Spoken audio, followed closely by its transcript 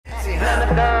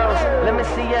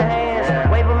see your hands.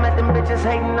 Wave them at them bitches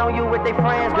hating on you with their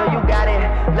friends. Girl, you got it.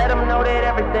 Let them know that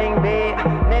everything big.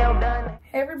 Nail done.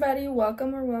 Hey everybody,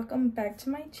 welcome back to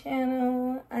my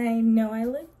channel. I know I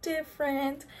look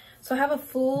different. So I have a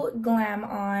full glam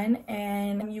on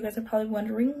and you guys are probably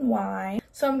wondering why.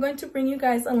 So I'm going to bring you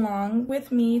guys along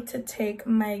with me to take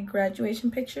my graduation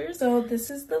pictures. So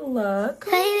this is the look.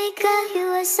 Baby girl, you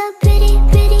are so pretty.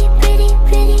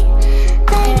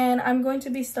 And I'm going to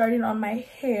be starting on my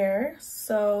hair.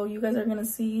 So you guys are gonna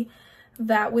see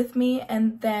that with me.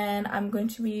 And then I'm going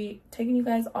to be taking you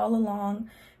guys all along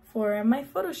for my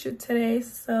photo shoot today.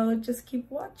 So just keep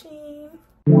watching.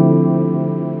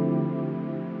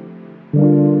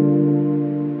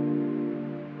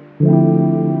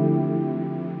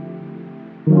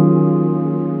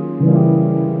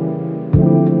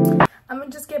 I'm gonna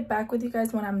just get back with you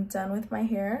guys when I'm done with my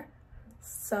hair.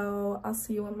 So I'll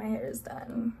see you when my hair is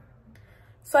done.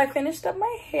 So I finished up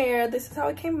my hair. This is how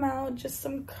it came out, just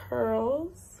some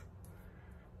curls.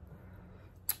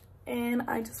 And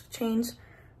I just changed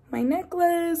my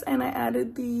necklace and I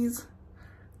added these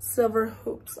silver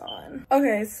hoops on.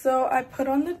 Okay, so I put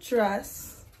on the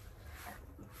dress.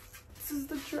 This is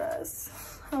the dress,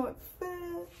 how it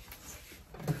fits.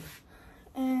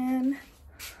 And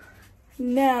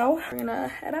now we're gonna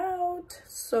head out.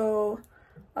 So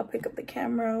I'll pick up the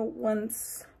camera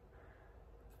once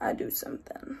I do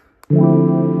something.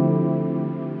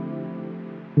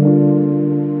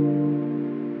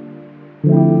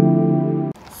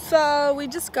 So we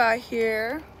just got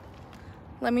here.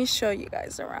 Let me show you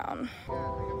guys around.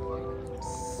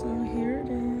 So here it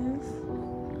is.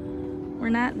 We're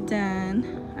not done.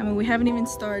 I mean, we haven't even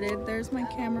started. There's my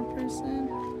camera person,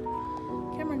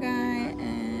 camera guy,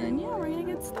 and yeah, we're gonna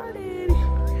get started.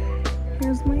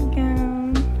 Here's my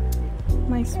gown,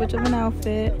 my switch of an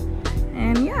outfit,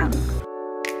 and yeah.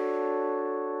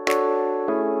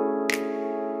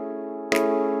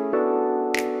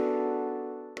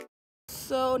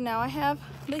 So now I have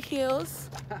the heels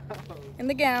and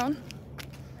the gown.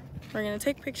 We're gonna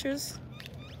take pictures,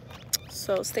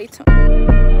 so stay tuned.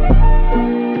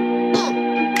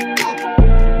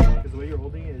 Because the way you're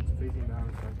holding it, it's facing down.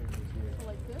 So I think you see it.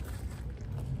 Like this?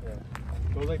 Yeah.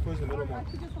 Go like towards the middle more. I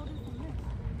could just hold it from here.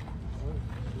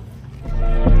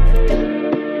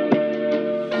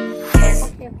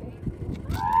 Okay.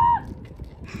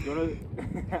 You wanna...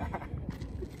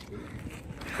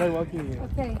 Try walking here.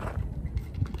 Okay.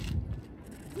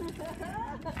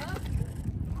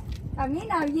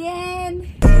 Camina bien.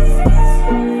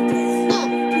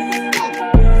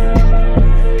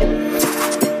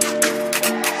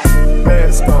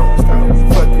 Mask on, stop,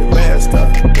 fuck your mask up.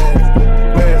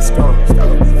 Mask on,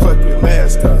 stop, fuck your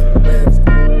mask up.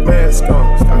 Mask on,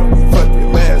 stop, fuck your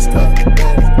mask up.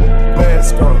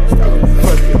 Mask on, stop,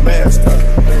 fuck your mask up.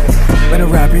 When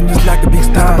I'm rapping just like a big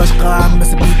star başka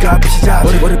anması bir kalp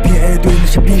şişati我的偏爱对你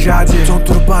是必杀技中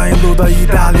途的半夜路到意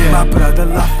大利 My brother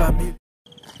la famille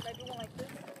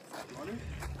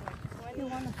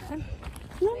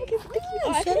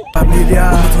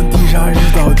Familia 我们从地上日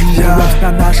到地下那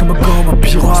拿什么跟我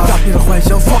屁话 Stop 你的幻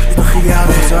想 Fuck 你的黑暗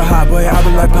Sir hot boy I be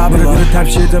like Pablo 你的 type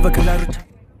shit 在我看来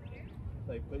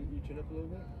Like, put your chin up a little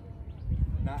bit.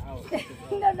 Not out.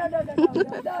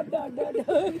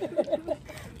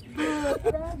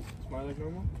 Smile like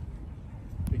normal.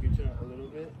 Take your chin up a little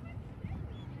bit.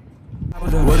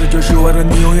 我的就是我的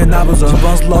你永远拿不走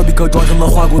帮死老弟可装成了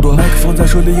花骨朵麦克风在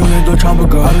手里永远都唱不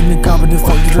够而你看不见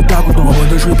风一直打不动我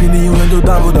的水平你永远都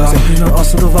达不到谁平能熬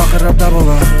死的话和 rap 打不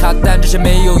了他但这些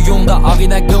没有用的 Ari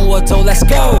来跟我走 Let's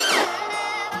go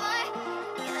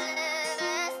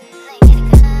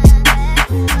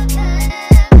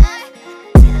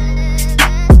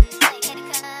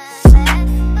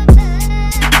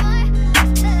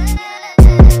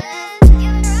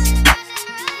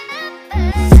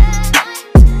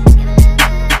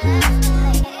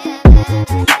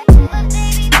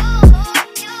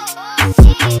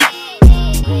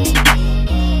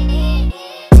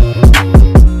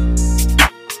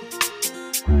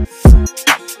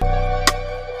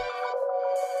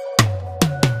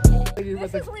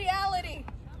This is reality.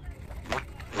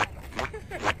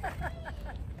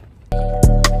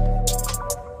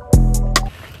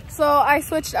 So I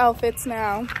switched outfits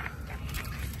now.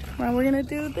 Well, we're gonna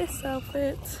do this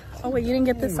outfit. Oh wait, you didn't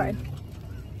get this side.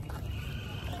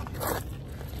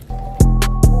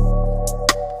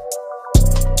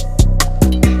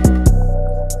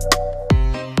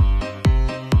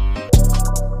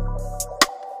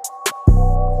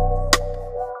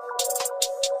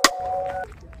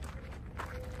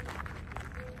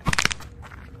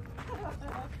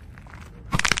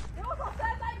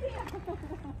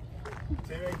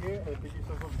 Stay right here.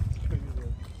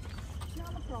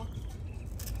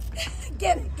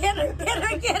 Get her, get her, get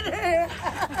her, get her.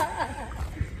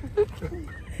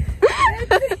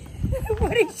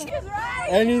 What is she right?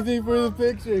 Anything for the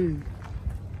picture.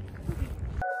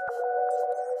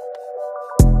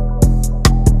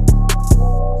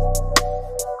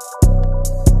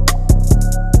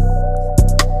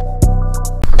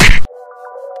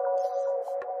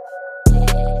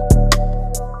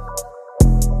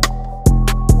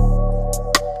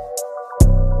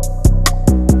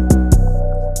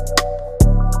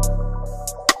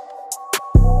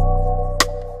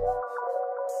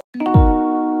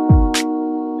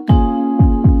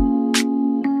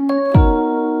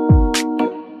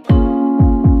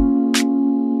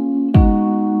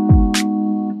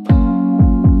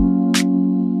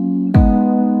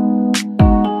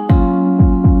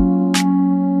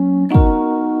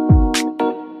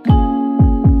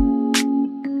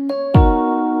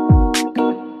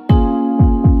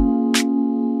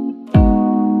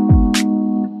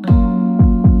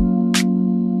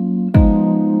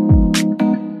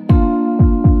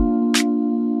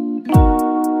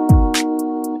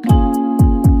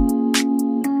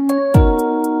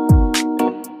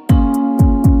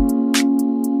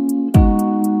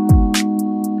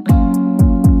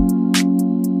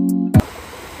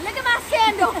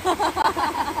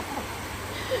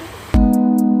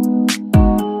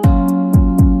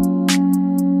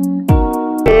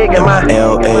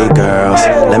 LA girls,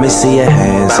 let me see your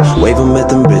hands. Wave them at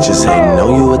them bitches, hating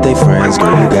on you with they friends.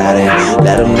 Girl, you got it.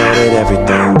 Let them know that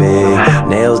everything big.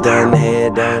 Nails done, hair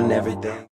done, everything.